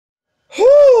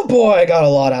boy, I got a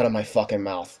lot out of my fucking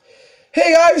mouth.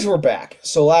 Hey guys, we're back.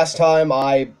 So last time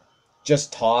I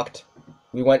just talked,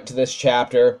 we went to this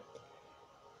chapter.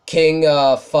 King,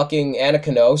 fucking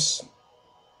Anakinos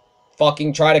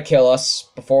fucking tried to kill us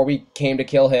before we came to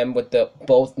kill him with the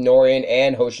both Norian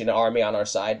and Hoshin army on our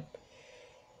side.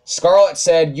 Scarlet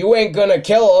said, you ain't gonna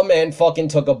kill him, and fucking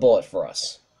took a bullet for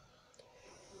us.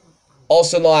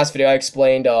 Also, in the last video, I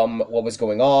explained, what was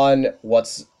going on,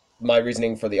 what's my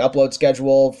reasoning for the upload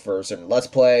schedule for a certain Let's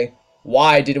Play,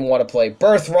 why I didn't want to play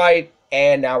Birthright,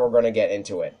 and now we're gonna get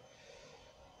into it.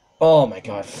 Oh my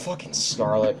god, fucking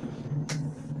Scarlet.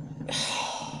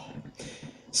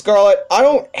 Scarlet, I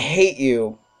don't hate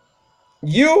you.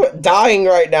 You dying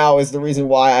right now is the reason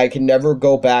why I can never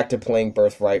go back to playing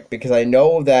Birthright, because I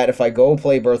know that if I go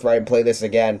play Birthright and play this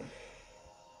again,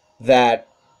 that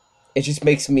it just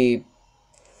makes me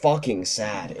fucking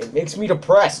sad. It makes me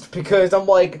depressed, because I'm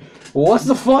like, what's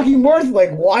the fucking worth?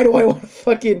 Like, why do I want to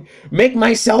fucking make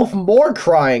myself more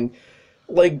crying?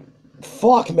 Like,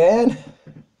 fuck, man.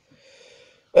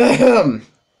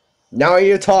 Now I need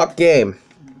to talk game.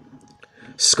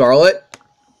 Scarlet?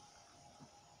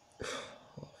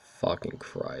 Fucking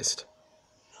Christ.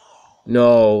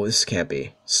 No, this can't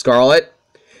be. Scarlet?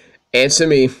 Answer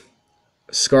me.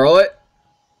 Scarlet?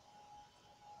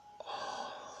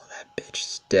 Oh, that bitch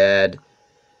is dead.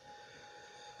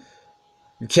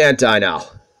 You can't die now.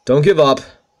 Don't give up.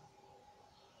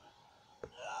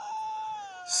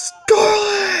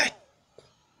 Scarlet!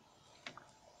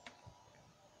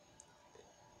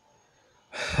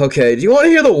 Okay, do you want to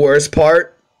hear the worst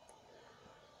part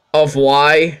of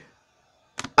why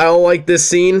I don't like this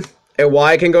scene and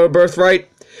why I can go to Birthright?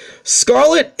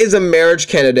 Scarlet is a marriage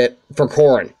candidate for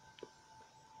Corrin.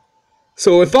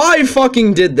 So if I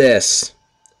fucking did this,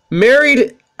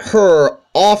 married her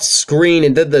off screen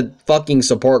and did the fucking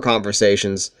support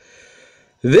conversations,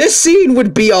 this scene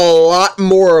would be a lot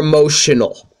more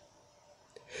emotional.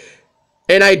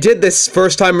 And I did this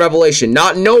first time revelation,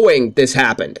 not knowing this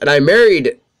happened. And I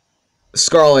married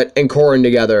Scarlet and Corrin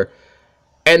together,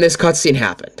 and this cutscene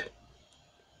happened.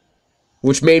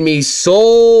 Which made me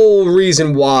sole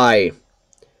reason why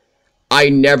I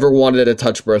never wanted to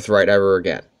touch Birthright ever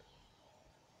again.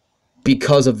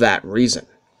 Because of that reason.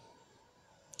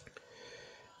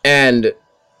 And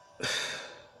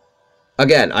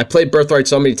again, I played Birthright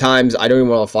so many times, I don't even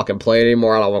want to fucking play it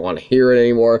anymore. I don't want to hear it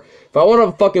anymore. If I want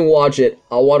to fucking watch it,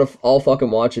 I'll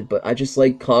fucking watch it. But I just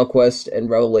like Conquest and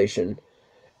Revelation,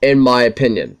 in my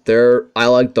opinion. I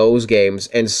like those games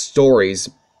and stories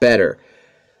better,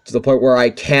 to the point where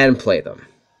I can play them.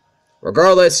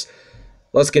 Regardless,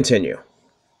 let's continue.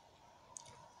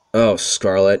 Oh,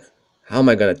 Scarlet. How am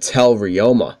I gonna tell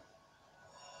Ryoma?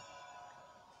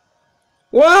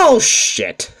 Well,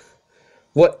 shit.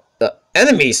 What?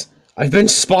 Enemies? I've been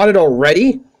spotted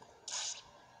already?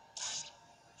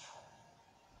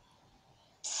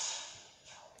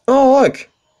 Oh, look.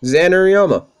 Xander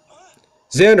Ryoma.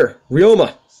 Xander,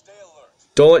 Ryoma.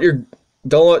 Don't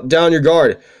let down your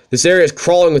guard. This area is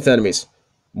crawling with enemies.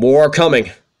 More are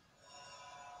coming.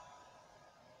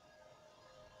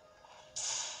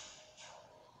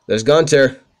 There's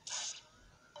Gunter.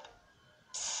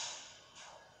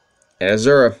 And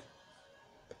Azura.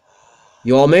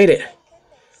 You all made it.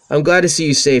 I'm glad to see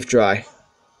you safe, Dry.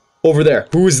 Over there.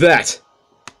 Who is that?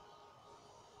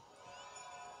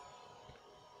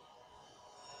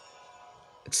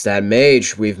 It's that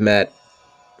mage we've met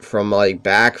from, like,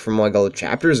 back from, like, all the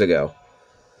chapters ago.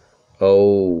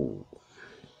 Oh.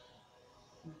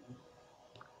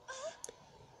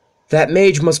 That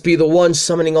mage must be the one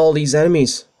summoning all these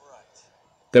enemies.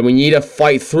 Then we need to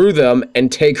fight through them and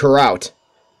take her out.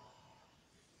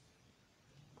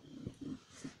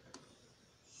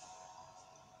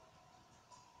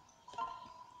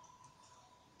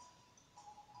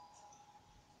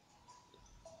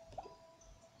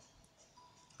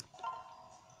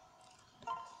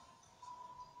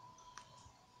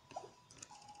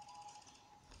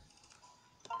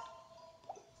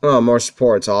 Oh, more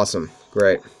supports. Awesome.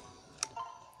 Great.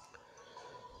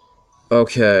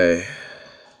 Okay.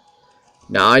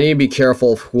 Now, I need to be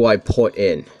careful of who I put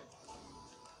in.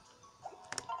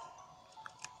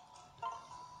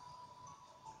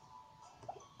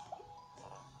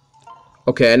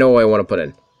 Okay, I know who I want to put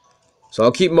in. So,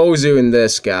 I'll keep Mozu in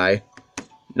this guy.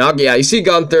 Yeah, you see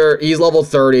Gunther. He's level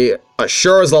 30.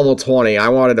 Sure is level 20. I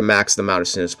wanted to max them out as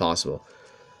soon as possible.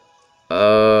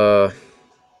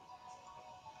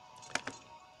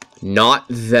 Not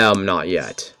them, not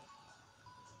yet.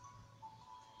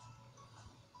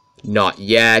 Not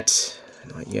yet.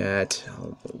 Not yet.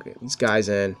 I'll get these guys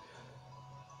in.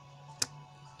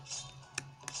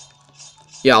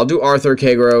 Yeah, I'll do Arthur,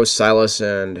 Kagro, Silas,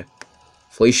 and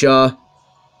Felicia.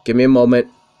 Give me a moment.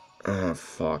 Oh,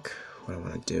 fuck. What do I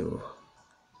want to do?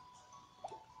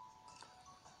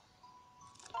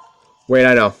 Wait,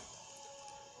 I know.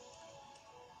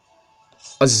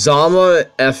 Azama,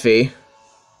 Effie.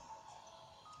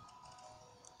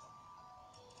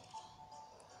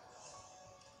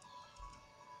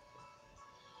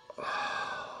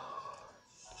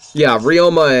 Yeah,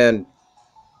 Ryoma and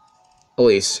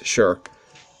Elise, sure.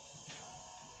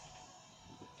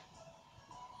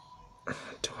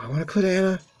 Do I want to put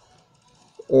Anna?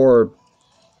 Or...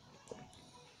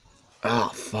 Oh,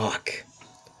 fuck.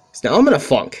 So now I'm in a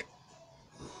funk.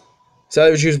 So I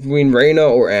would choose between Reina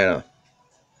or Anna.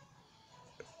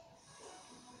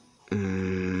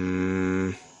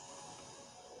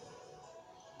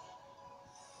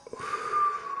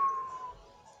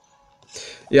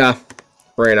 Yeah,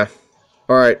 Reina.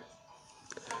 Alright.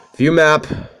 View map.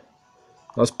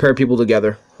 Let's pair people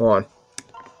together. Hold on.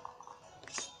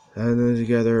 And then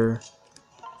together.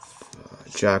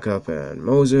 Jacob and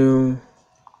Mozu.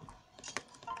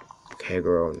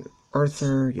 Kagro and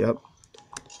Arthur. Yep.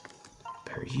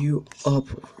 Pair you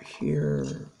up over here.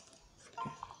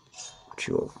 Put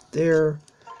you over there.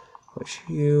 Put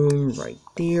you right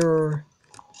there.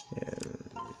 And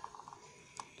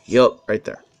yep, right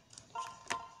there.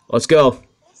 Let's go.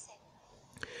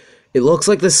 It looks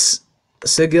like this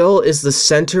sigil is the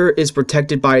center is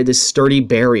protected by this sturdy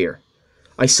barrier.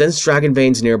 I sense dragon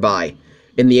veins nearby,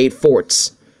 in the 8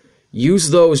 forts. Use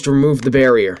those to remove the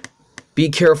barrier. Be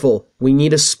careful, we need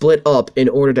to split up in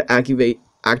order to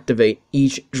activate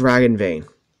each dragon vein.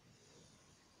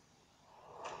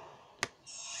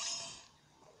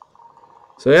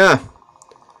 So yeah,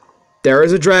 there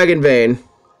is a dragon vein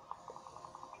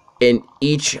in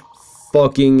each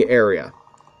fucking area.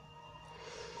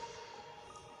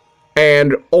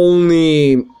 And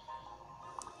only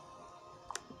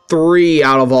 3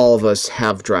 out of all of us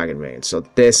have dragon veins, so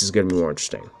this is going to be more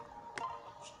interesting.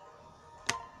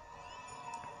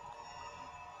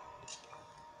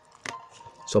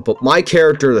 So I'll put my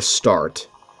character to start.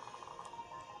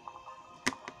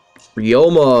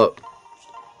 Ryoma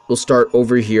will start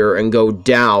over here and go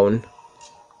down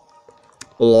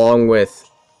along with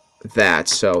that.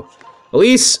 So,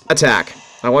 Elise, attack.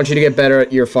 I want you to get better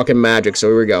at your fucking magic, so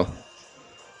here we go.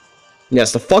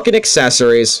 Yes, the fucking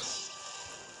accessories.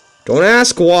 Don't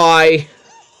ask why.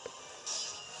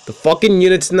 The fucking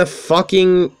units in the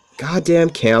fucking goddamn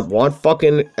camp want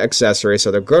fucking accessories,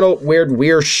 so they're gonna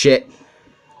weird shit.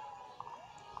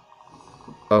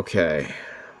 Okay.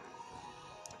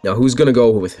 Now, who's gonna go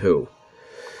with who?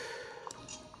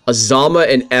 Azama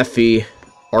and Effie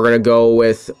are gonna go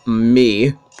with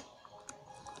me.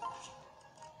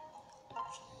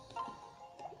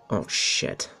 Oh,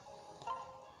 shit.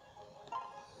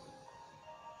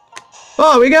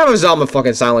 Oh, we can have Azama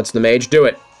fucking silence the mage. Do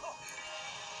it.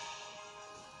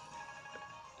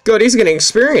 Good, he's getting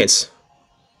experience.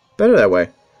 Better that way.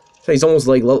 He's almost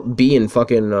like B in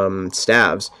fucking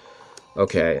stabs.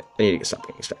 Okay, I need to stop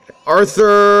getting distracted.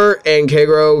 Arthur and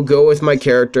Kagro go with my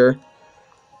character.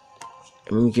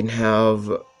 And we can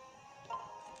have...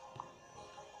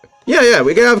 Yeah,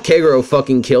 we can have Kagro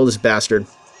fucking kill this bastard.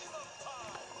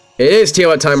 It is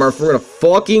Tiamat time, Arthur. We're gonna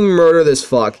fucking murder this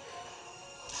fuck.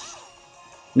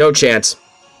 No chance.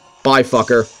 Bye,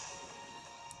 fucker.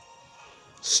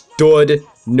 Stood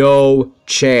no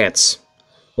chance.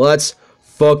 Let's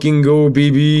fucking go,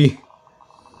 baby.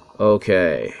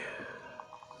 Okay.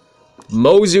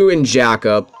 Mozu and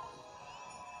Jacob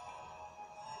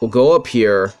will go up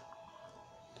here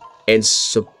and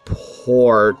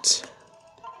support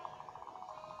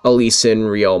Elise and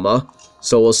Ryoma.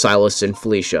 So will Silas and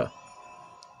Felicia.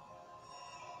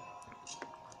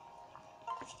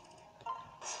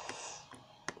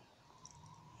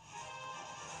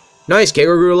 Nice,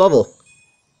 Kagro grew a level.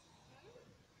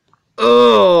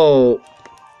 Oh,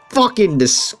 fucking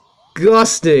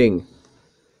disgusting.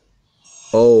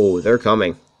 Oh, they're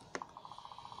coming.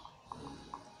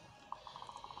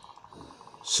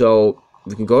 So,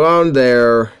 we can go down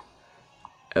there,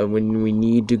 and when we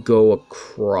need to go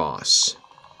across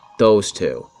those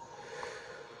two.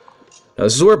 Now,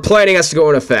 this is where planning has to go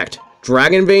in effect.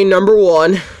 Dragon Vein number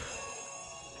 1.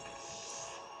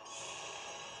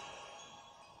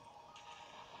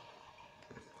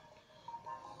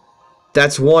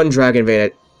 That's 1 Dragon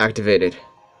Vein activated.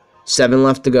 7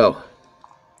 left to go.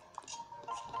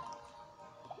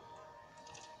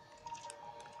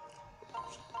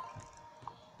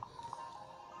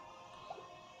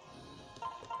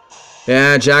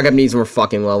 Yeah, Jacob needs more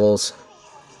fucking levels.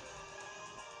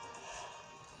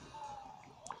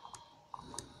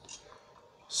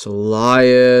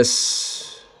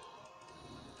 Solias.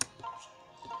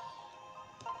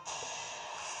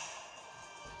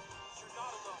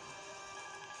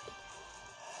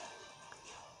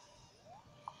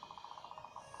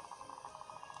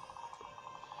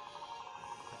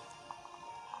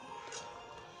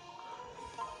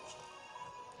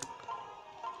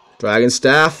 Dragon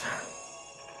Staff.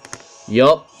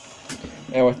 Yup.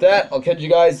 And with that, I'll catch you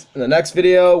guys in the next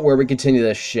video where we continue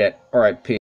this shit. Alright, peace.